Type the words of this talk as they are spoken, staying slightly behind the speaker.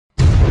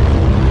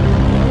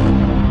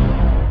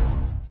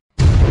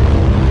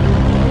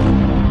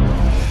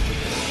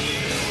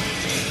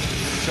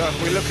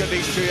look at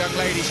these two young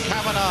ladies.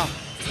 Kavanagh,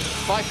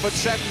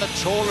 5'7", the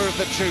taller of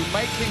the two,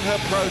 making her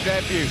pro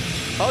debut.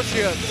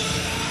 Ozyurt,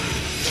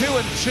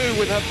 2-2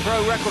 with her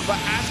pro record, but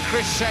as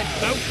Chris said,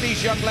 both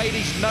these young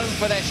ladies known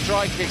for their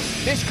striking.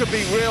 This could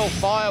be real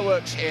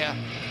fireworks here.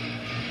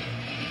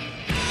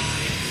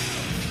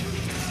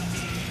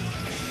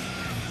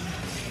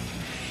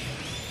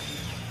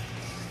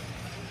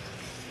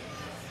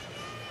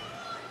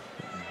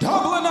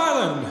 Dublin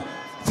Ireland,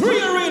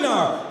 3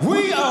 Arena,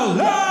 we are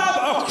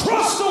live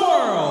across the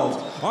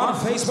world on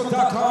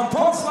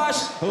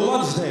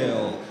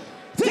Facebook.com/Lonsdale.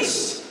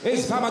 This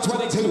is BAMMA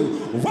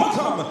 22.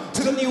 Welcome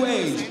to the new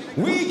age.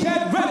 We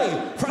get ready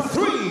for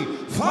 3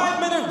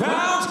 5-minute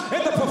rounds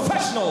in the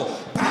professional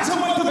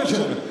bantamweight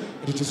division.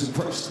 Introducing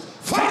first,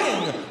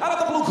 fighting out of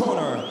the blue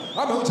corner,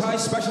 a Muay Thai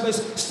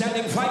specialist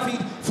standing 5 feet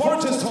 4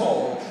 inches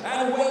tall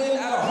and weighing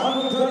at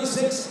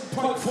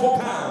 136.4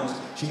 pounds.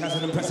 She has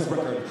an impressive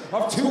record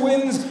of 2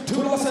 wins,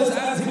 2 losses,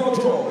 and 0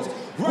 draws.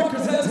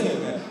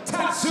 Representing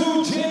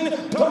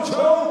Tatsujin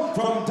Dojo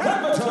from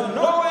Denver,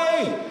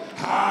 Norway,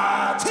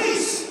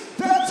 Hatice,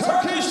 the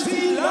Turkish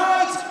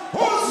delight,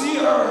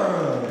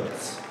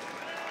 Ozyurt.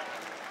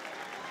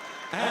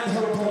 And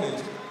her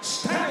opponent,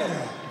 standing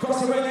across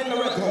the ring in the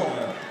red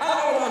corner, an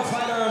all-around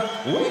fighter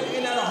weighing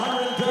in at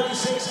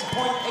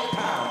 136.8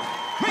 pounds,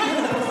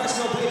 making a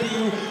professional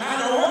debut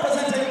and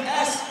representing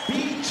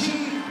SBG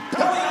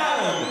Dublin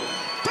Ireland,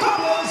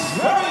 Dublin's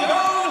very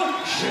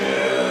own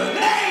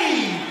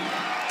Sinead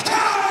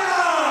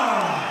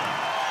Kavanagh.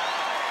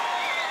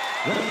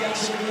 When the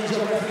action begins,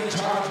 your referee in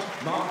charge,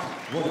 Mark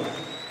Woodard.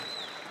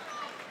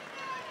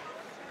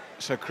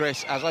 So,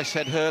 Chris, as I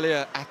said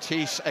earlier,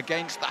 Hatice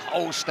against the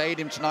whole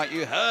stadium tonight.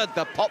 You heard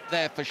the pop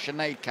there for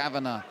Sinead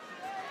Kavanagh.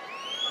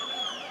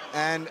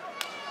 And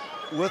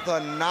with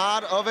a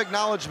nod of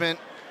acknowledgement,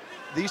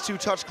 these two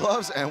touch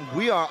gloves, and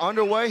we are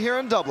underway here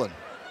in Dublin.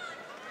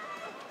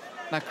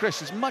 Now,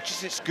 Chris, as much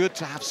as it's good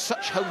to have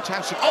such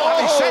hometown support,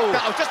 having said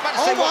that, I was just about to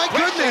say, my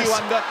goodness! You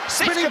under.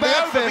 Spinning this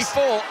back could be over fist.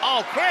 before.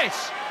 Oh,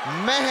 Chris!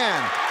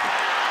 Man,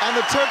 and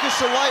the Turkish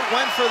delight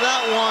went for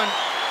that one.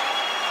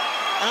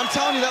 And I'm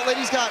telling you, that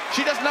lady's got...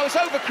 She doesn't know it's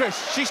over, Chris.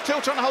 She's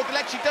still trying to hold the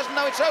leg. She doesn't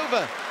know it's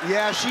over.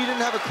 Yeah, she didn't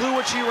have a clue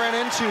what she ran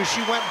into.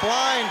 She went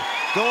blind,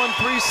 going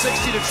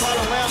 360 to try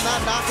to land that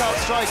knockout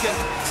strike. And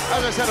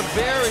as I said, a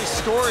very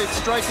storied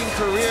striking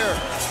career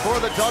for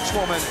the Dutch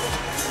woman.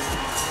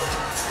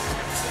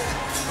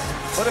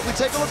 But if we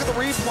take a look at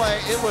the replay,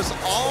 it was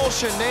all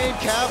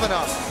Sinead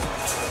Kavanagh.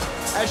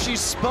 As she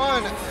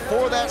spun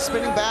for that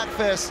spinning back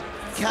fist,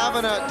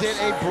 Kavanagh did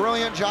a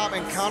brilliant job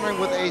in countering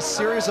with a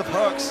series of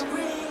hooks.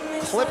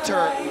 Clipped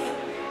her,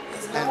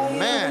 and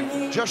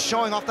man, just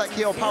showing off that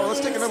KO power. Let's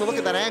take another look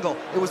at that angle.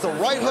 It was the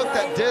right hook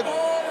that did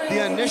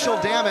the initial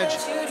damage,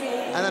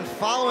 and then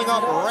following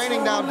up,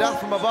 raining down death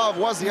from above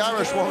was the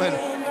Irish woman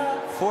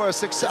for a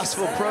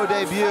successful pro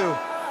debut.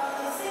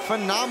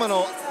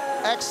 Phenomenal,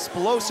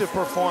 explosive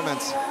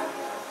performance.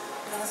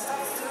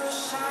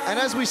 And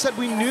as we said,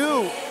 we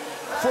knew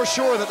for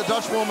sure that the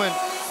Dutch woman,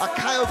 a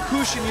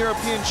Kyokushin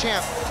European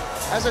champ,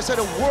 as I said,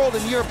 a world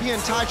and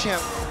European Thai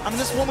champ. I mean,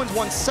 this woman's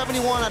won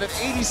 71 out of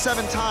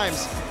 87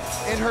 times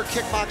in her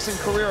kickboxing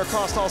career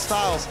across all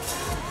styles.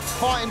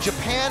 Fought in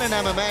Japan and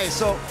MMA,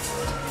 so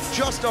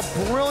just a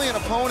brilliant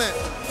opponent,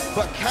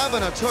 but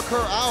Kavanagh took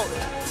her out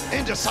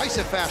in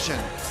decisive fashion.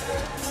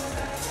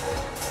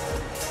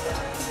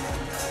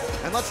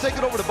 And let's take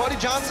it over to Buddy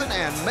Johnson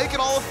and make it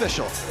all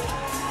official.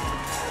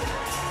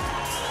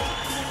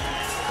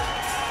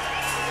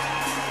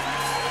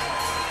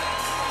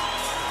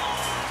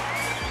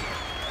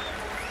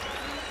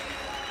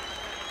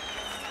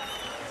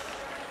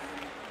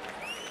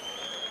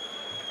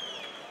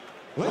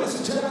 Ladies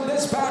and gentlemen,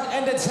 this bout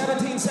ended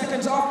 17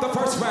 seconds off the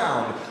first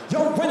round.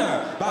 Your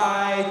winner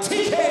by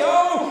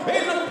TKO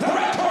in the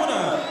red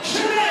corner,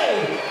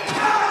 Sinead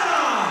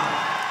Kavanagh!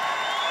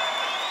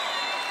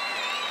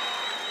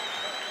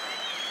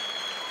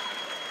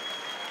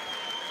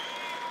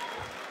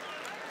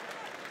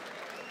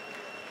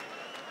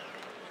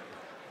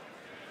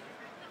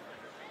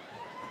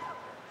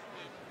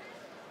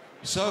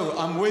 So,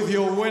 I'm with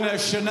your winner,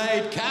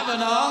 Sinead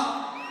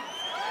Kavanagh.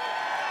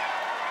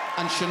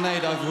 And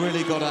Sinead, I've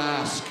really got to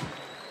ask,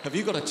 have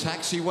you got a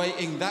taxi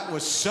waiting? That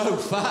was so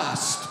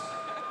fast.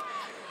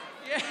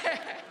 Yeah,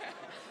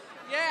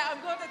 I'm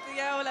good at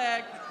the old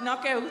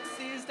knockouts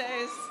these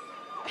days.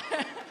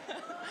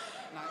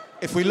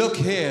 If we look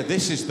here,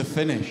 this is the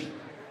finish.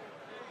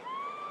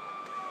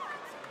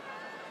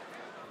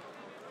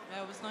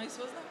 That was nice,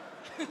 wasn't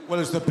it? Well,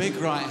 it was the big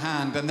right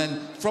hand, and then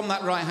from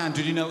that right hand,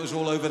 did you know it was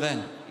all over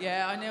then?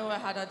 Yeah, I knew I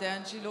had her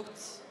then. She looked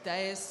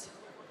dazed.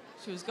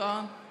 She was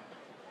gone.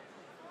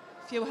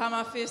 A few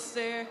hammer fists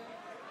there.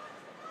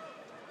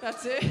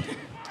 That's it.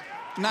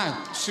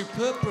 Now,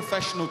 superb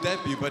professional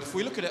debut, but if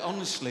we look at it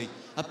honestly,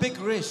 a big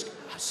risk,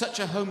 such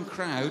a home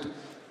crowd.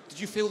 Did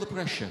you feel the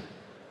pressure?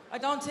 I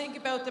don't think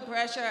about the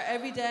pressure.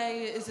 Every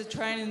day is a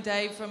training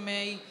day for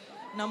me.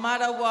 No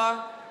matter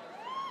what,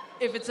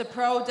 if it's a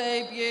pro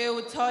debut,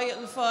 a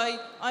title fight,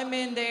 I'm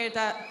in there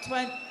that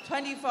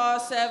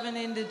 24/7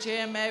 in the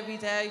gym every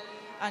day,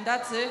 and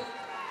that's it.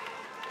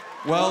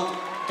 Well,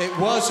 it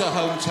was a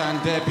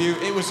hometown debut.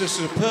 It was a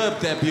superb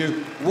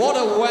debut. What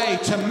a way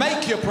to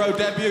make your pro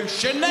debut,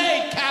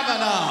 Sinead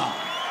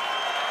Kavanagh.